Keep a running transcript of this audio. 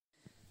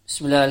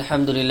Bismillah,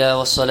 alhamdulillah,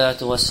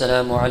 wassalatu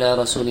wassalamu ala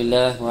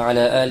rasulillah wa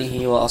ala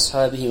alihi wa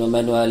ashabihi wa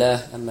man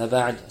walah, amma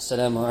ba'd.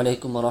 Assalamu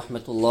alaikum wa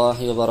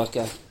rahmatullahi wa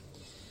barakatuh.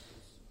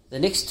 The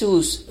next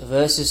two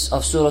verses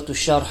of Surah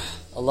Sharh,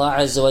 Allah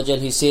Azza wa Jal,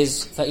 He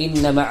says, فَإِنَّ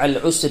مَعَ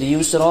الْعُسْرِ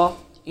يُسْرًا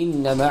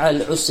إِنَّ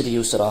مَعَ الْعُسْرِ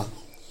يُسْرًا.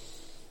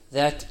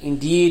 That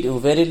indeed,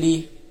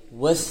 verily,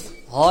 with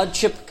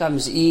hardship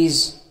comes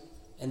ease.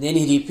 And then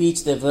He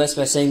repeats the verse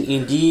by saying,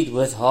 indeed,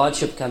 with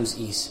hardship comes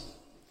ease.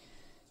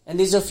 And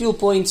there's a few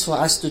points for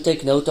us to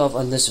take note of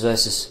on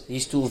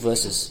these two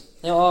verses.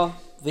 They are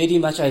very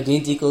much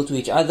identical to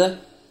each other.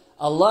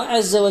 Allah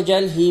Azza wa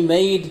Jal, He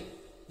made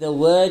the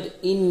word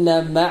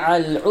inna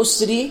ma'al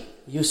usri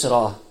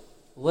yusra.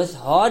 With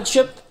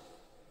hardship,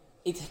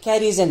 it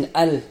carries an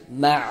al,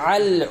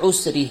 ma'al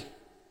usri.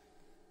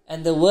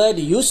 And the word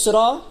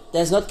yusra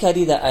does not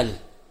carry the al.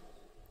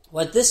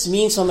 What this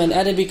means from an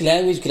Arabic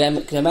language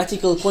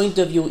grammatical point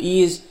of view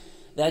is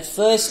that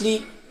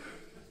firstly,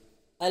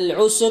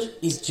 al-usr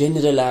is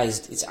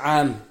generalized, it's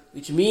am,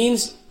 which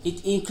means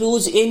it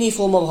includes any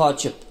form of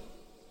hardship,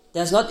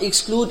 does not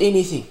exclude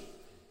anything.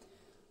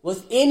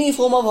 With any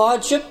form of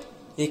hardship,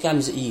 there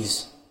comes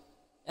ease.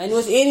 And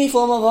with any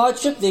form of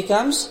hardship, there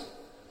comes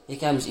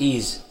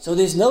ease. So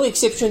there's no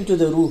exception to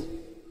the rule.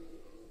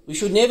 We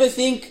should never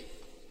think,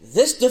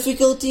 this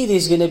difficulty,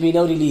 there's going to be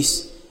no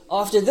release.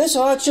 After this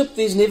hardship,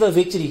 there's never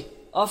victory.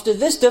 After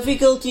this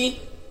difficulty,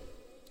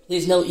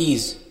 there's no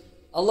ease.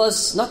 Allah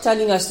is not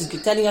telling us,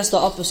 He's telling us the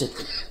opposite.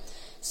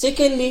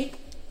 Secondly,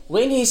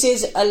 when He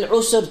says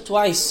al-usr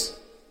twice,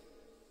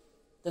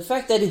 the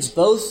fact that it's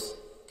both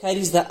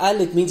carries the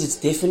al, it means it's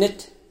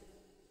definite,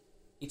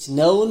 it's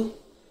known,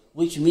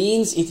 which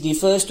means it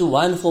refers to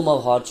one form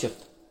of hardship.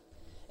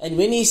 And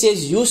when He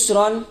says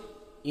yusran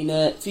in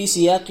a fi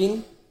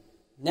siyaqin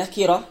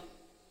nakira,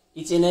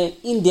 it's in an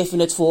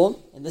indefinite form,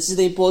 and this is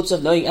the importance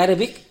of knowing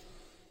Arabic.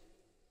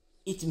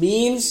 It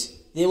means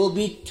there will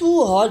be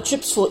two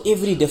hardships for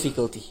every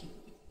difficulty.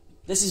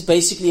 This is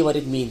basically what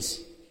it means.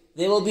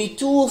 There will be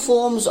two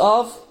forms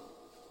of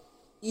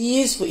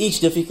ease for each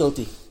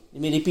difficulty.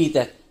 Let me repeat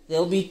that. There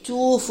will be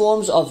two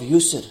forms of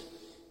yusr.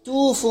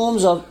 Two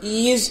forms of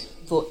ease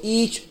for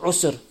each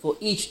usr, for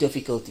each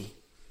difficulty.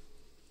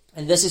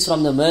 And this is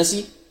from the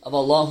mercy of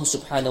Allah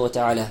subhanahu wa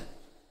ta'ala.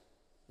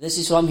 This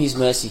is from His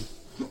mercy.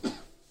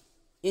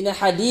 In a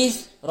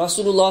hadith,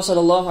 Rasulullah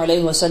sallallahu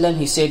alayhi wa sallam,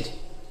 he said,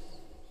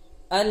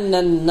 أَنَّ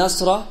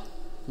النَّصْرَ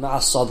مَعَ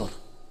الصَّبْرِ.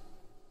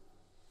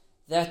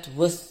 That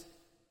with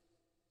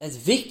as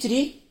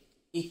victory,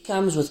 it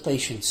comes with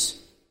patience.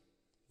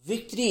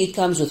 Victory, it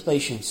comes with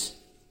patience.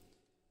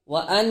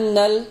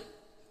 وَأَنَّ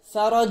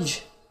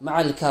الْفَرَجْ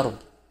مَعَ الْكَرْبِ.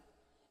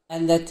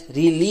 And that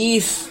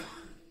relief,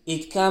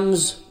 it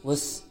comes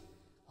with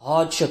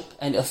hardship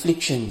and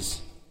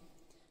afflictions.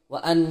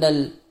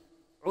 وَأَنَّ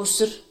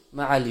الْعُسْرِ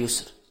مَعَ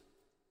الْيُسْرِ.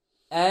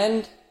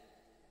 And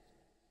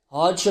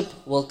hardship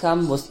will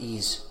come with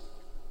ease.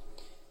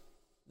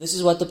 This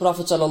is what the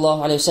Prophet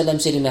ﷺ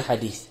said in a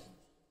hadith,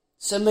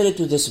 similar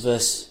to this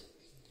verse.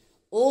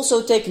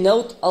 Also take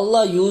note,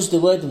 Allah used the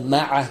word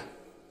ma'a.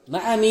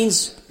 Ma'a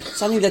means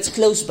something that's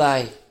close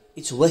by,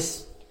 it's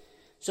with.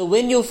 So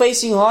when you're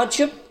facing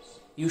hardship,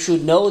 you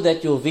should know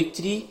that your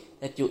victory,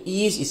 that your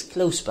ease is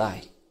close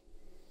by.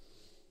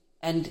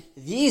 And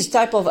these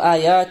type of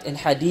ayat and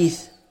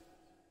hadith,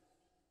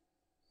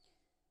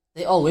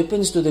 they are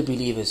weapons to the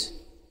believers.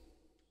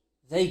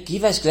 They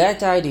give us glad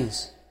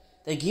tidings.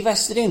 They give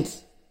us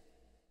strength.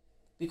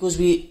 Because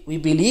we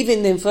believe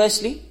in them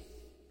firstly.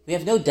 We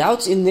have no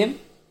doubts in them.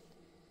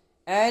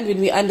 And when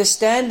we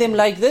understand them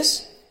like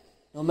this,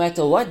 no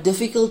matter what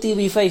difficulty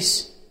we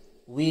face,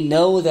 we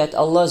know that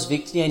Allah's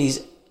victory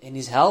and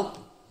His help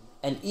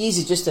and ease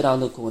is just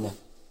around the corner.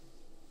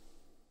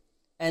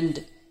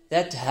 And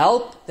that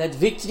help, that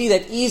victory,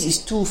 that ease is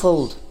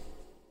twofold.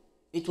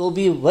 It will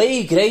be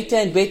way greater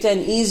and better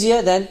and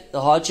easier than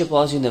the hardship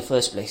was in the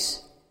first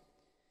place.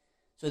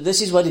 So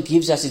this is what it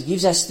gives us. It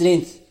gives us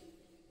strength.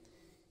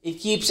 It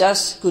keeps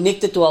us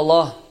connected to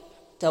Allah.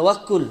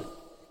 Tawakkul.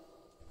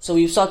 So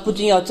we start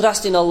putting our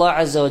trust in Allah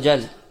Azza wa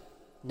Jal,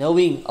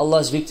 knowing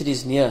Allah's victory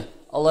is near,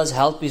 Allah's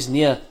help is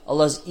near,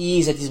 Allah's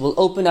ease, that He will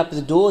open up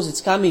the doors, it's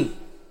coming.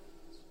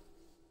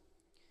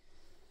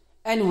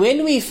 And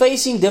when we're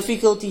facing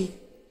difficulty,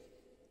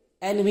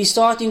 and we're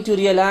starting to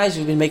realize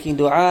we've been making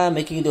dua,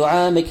 but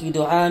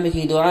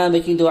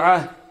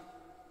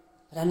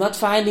I'm not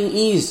finding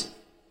ease.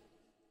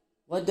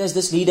 What does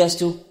this lead us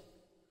to?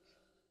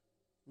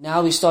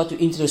 Now we start to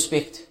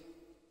introspect.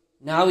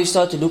 Now we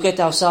start to look at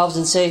ourselves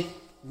and say,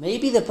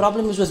 maybe the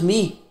problem is with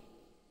me.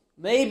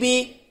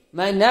 Maybe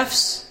my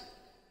nafs.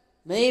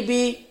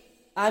 Maybe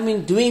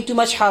I'm doing too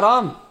much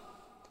haram.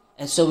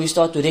 And so we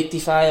start to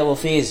rectify our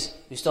affairs.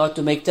 We start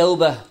to make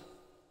tawbah.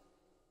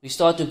 We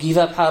start to give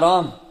up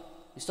haram.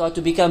 We start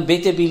to become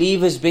better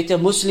believers, better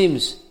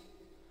Muslims.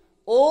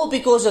 All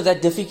because of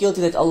that difficulty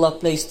that Allah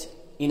placed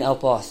in our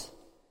path.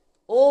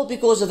 All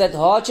because of that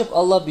hardship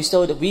Allah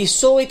bestowed. We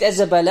saw it as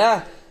a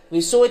bala. We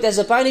saw it as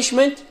a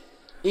punishment.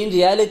 In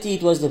reality,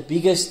 it was the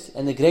biggest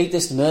and the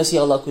greatest mercy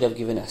Allah could have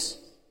given us.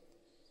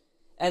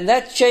 And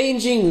that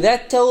changing,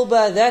 that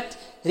tawbah, that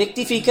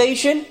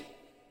rectification,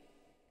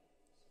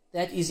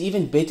 that is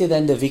even better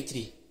than the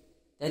victory.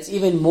 That's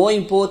even more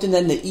important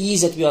than the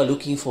ease that we are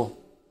looking for.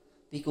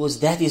 Because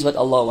that is what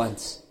Allah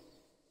wants.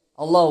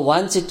 Allah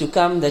wants it to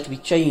come that we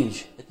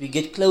change, that we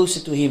get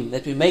closer to Him,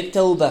 that we make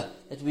tawbah,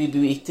 that we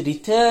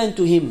return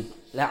to Him.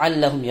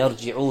 لَعَلَّهُمْ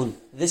يَرْجِعُونَ.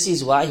 This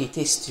is why He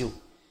tests you.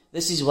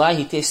 This is why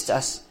He tests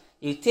us.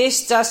 He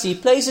tests us, He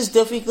places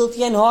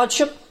difficulty and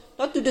hardship,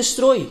 not to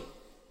destroy,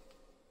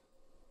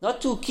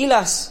 not to kill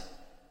us,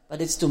 but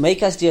it's to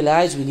make us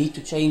realize we need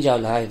to change our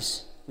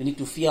lives. We need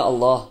to fear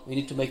Allah. We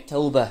need to make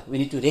tawbah. We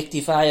need to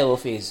rectify our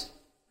affairs.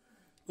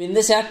 When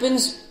this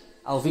happens,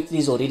 our victory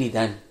is already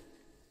done.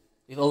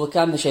 We've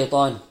overcome the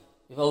shaitan.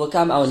 We've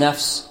overcome our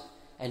nafs.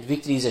 And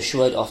victory is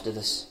assured after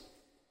this.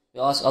 We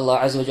ask Allah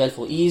Azza wa Jal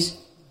for ease.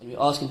 And we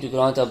ask Him to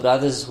grant our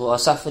brothers who are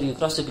suffering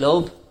across the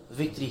globe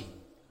victory.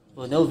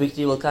 For no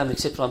victory will come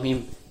except from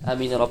Him.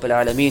 Ameen Rabbil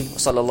Alameen. Wa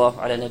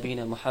sallallahu ala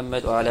nabiyyina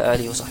Muhammad wa ala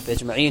alihi wa sahbihi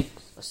ajma'een.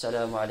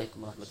 Wassalamu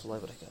alaikum wa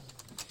rahmatullahi wa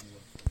barakatuh.